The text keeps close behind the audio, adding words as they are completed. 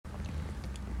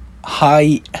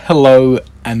Hi, hello,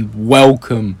 and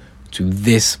welcome to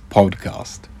this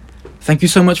podcast. Thank you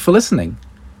so much for listening.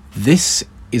 This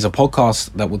is a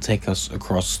podcast that will take us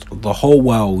across the whole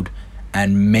world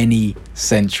and many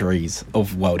centuries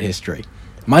of world history.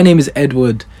 My name is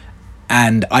Edward,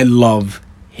 and I love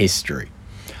history.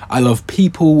 I love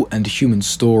people and human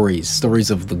stories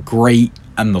of the great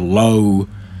and the low,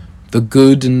 the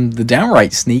good and the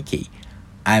downright sneaky.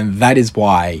 And that is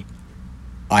why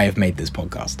I have made this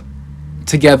podcast.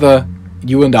 Together,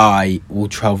 you and I will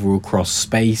travel across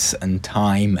space and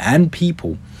time and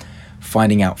people,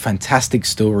 finding out fantastic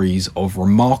stories of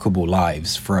remarkable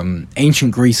lives from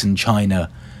ancient Greece and China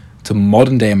to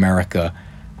modern day America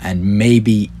and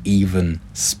maybe even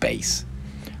space.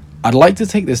 I'd like to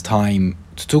take this time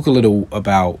to talk a little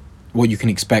about what you can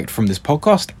expect from this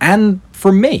podcast and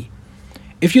from me.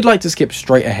 If you'd like to skip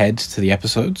straight ahead to the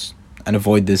episodes and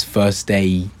avoid this first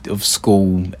day of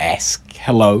school-esque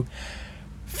hello,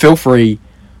 feel free.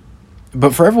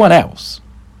 But for everyone else,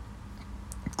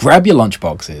 grab your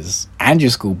lunchboxes and your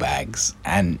school bags,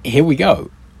 and here we go.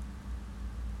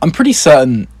 I'm pretty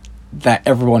certain that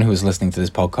everyone who is listening to this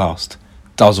podcast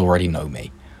does already know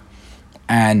me.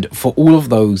 And for all of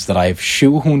those that I've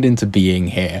shoehorned into being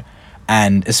here,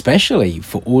 and especially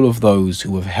for all of those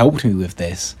who have helped me with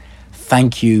this,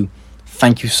 thank you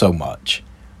so much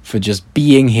for just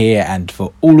being here and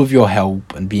for all of your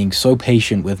help and being so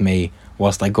patient with me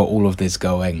whilst I got all of this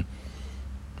going.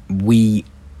 We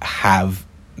have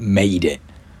made it.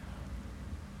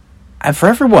 And for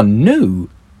everyone new,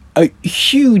 a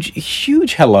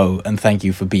huge hello and thank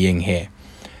you for being here.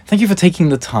 Thank you for taking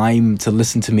the time to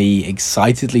listen to me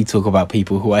excitedly talk about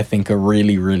people who I think are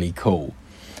really, really cool.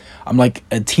 I'm like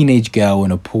a teenage girl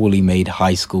in a poorly made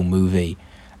high school movie.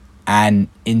 And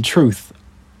in truth,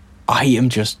 I am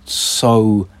just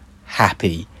so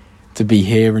happy to be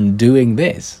here and doing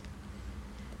this.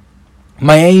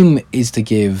 My aim is to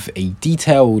give a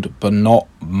detailed but not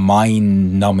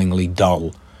mind-numbingly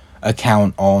dull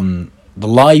account on the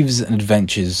lives and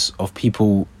adventures of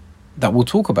people that we'll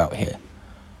talk about here.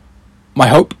 My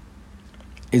hope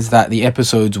is that the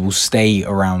episodes will stay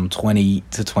around 20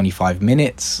 to 25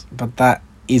 minutes, but that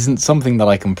isn't something that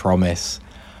I can promise.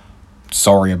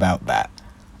 Sorry about that.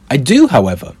 I do,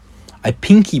 however, I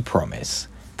pinky promise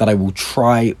that I will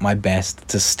try my best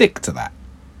to stick to that.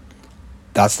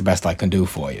 That's the best I can do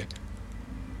for you.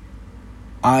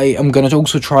 I am going to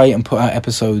also try and put out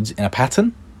episodes in a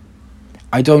pattern.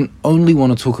 I don't only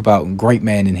want to talk about great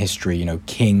men in history,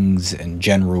 kings and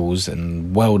generals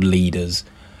and world leaders,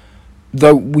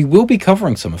 though we will be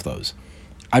covering some of those.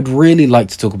 I'd really like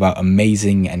to talk about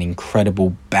amazing and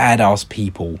incredible badass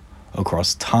people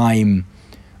across time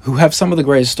who have some of the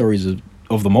greatest stories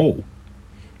of them all.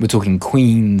 We're talking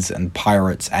queens and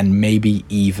pirates and maybe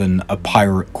even a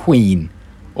pirate queen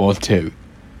or two.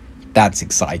 That's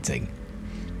exciting.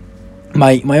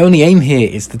 My only aim here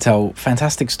is to tell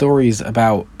fantastic stories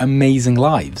about amazing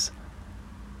lives.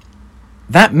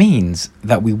 That means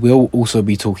that we will also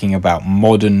be talking about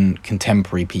modern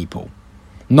contemporary people,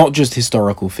 not just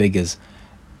historical figures.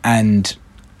 And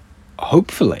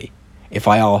hopefully, if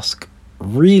I ask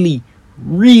really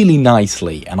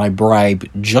nicely and I bribe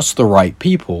just the right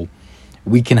people,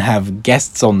 we can have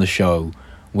guests on the show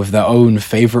with their own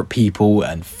favourite people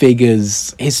and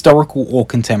figures, historical or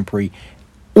contemporary.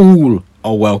 All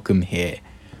are welcome here.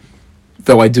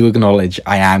 Though I do acknowledge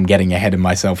I am getting ahead of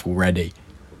myself already.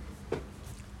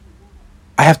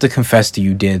 I have to confess to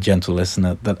you, dear gentle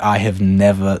listener, that I have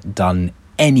never done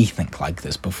anything like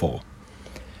this before.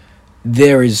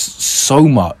 There is so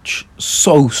much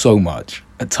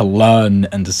to learn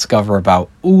and discover about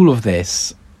all of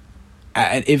this.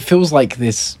 It feels like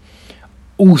this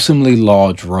awesomely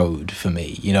large road for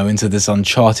me, into this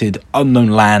uncharted,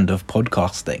 unknown land of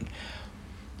podcasting.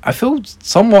 I feel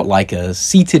somewhat like a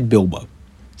seated Bilbo,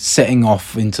 setting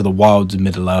off into the wilds of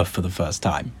Middle-earth for the first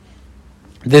time.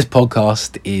 This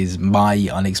podcast is my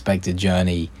unexpected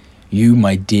journey. You,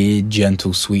 my dear,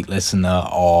 gentle, sweet listener,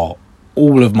 are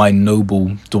all of my noble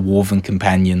dwarven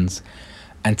companions,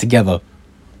 and together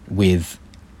with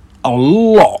a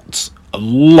lot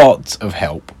of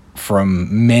help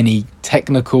from many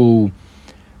technical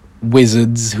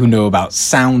wizards who know about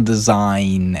sound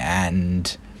design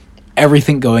and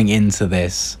everything going into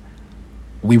this,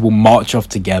 we will march off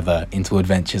together into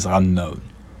adventures unknown.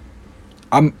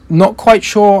 I'm not quite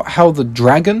sure how the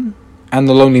dragon and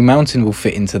the Lonely Mountain will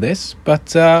fit into this,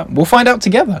 but we'll find out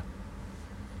together.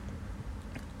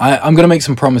 I'm going to make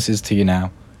some promises to you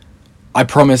now. I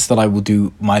promise that I will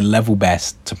do my level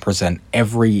best to present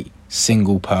every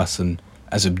single person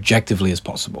as objectively as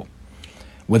possible.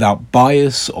 without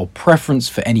bias or preference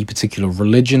for any particular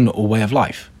religion or way of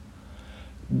life.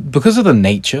 Because of the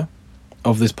nature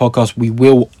of this podcast, we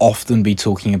will often be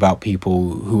talking about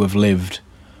people who have lived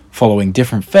following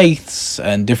different faiths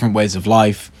and different ways of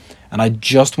life, and I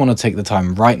just want to take the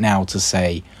time right now to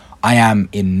say I am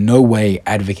in no way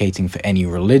advocating for any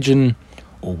religion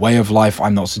or way of life.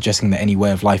 I'm not suggesting that any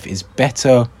way of life is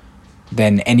better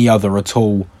than any other at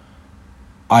all.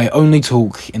 I only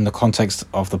talk in the context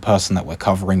of the person that we're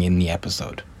covering in the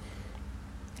episode.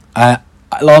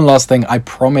 One last thing, I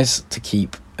promise to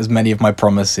keep as many of my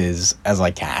promises as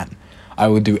I can. I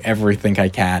will do everything I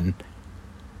can.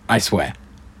 I swear.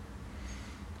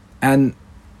 And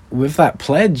with that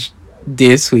pledge,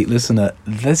 dear sweet listener,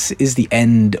 this is the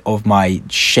end of my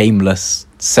shameless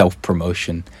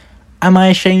self-promotion. Am I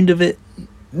ashamed of it?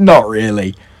 Not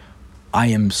really. I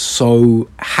am so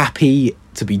happy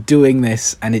to be doing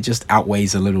this, and it just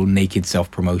outweighs a little naked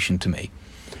self-promotion to me.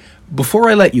 Before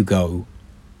I let you go,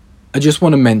 I just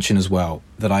want to mention as well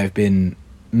that I've been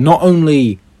not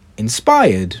only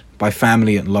inspired by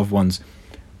family and loved ones,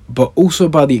 but also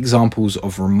by the examples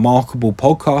of remarkable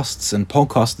podcasts and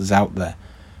podcasters out there.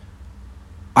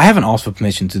 I haven't asked for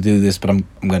permission to do this, but I'm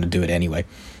going to do it anyway.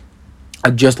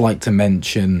 I'd just like to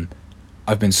mention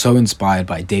I've been so inspired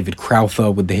by David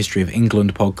Crowther with the History of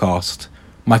England podcast,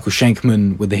 Michael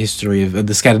Schenkman with the history of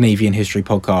the Scandinavian History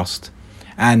podcast,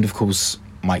 and of course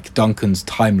Mike Duncan's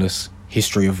timeless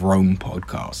History of Rome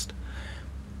podcast.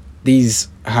 These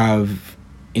have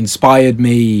inspired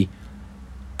me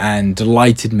and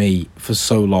delighted me for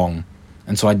so long,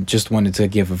 and so I just wanted to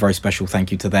give a very special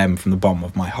thank you to them from the bottom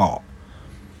of my heart.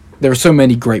 There are so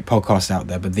many great podcasts out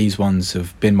there, but these ones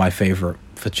have been my favourite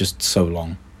for just so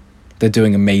long. They're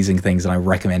doing amazing things, and I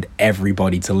recommend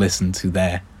everybody to listen to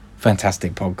their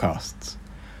fantastic podcasts.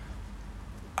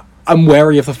 I'm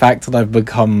wary of the fact that I've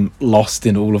become lost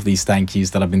in all of these thank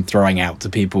yous that I've been throwing out to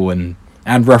people and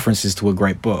references to a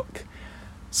great book.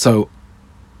 So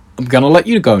I'm going to let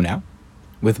you go now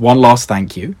with one last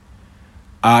thank you.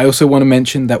 I also want to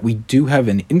mention that we do have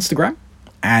an Instagram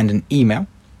and an email.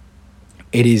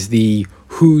 It is the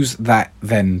Who's That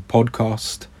Then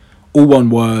podcast, all one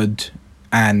word,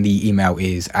 and the email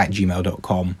is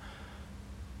 @gmail.com.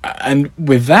 And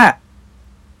with that,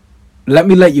 let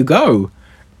me let you go.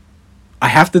 I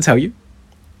have to tell you,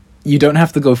 you don't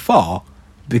have to go far,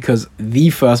 because the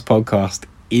first podcast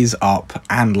is up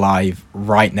and live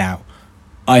right now.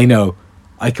 I know,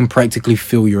 I can practically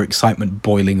feel your excitement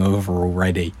boiling over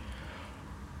already.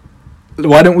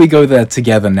 Why don't we go there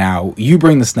together now? You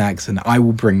bring the snacks and I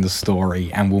will bring the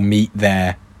story, and we'll meet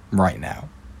there right now.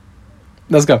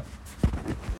 Let's go.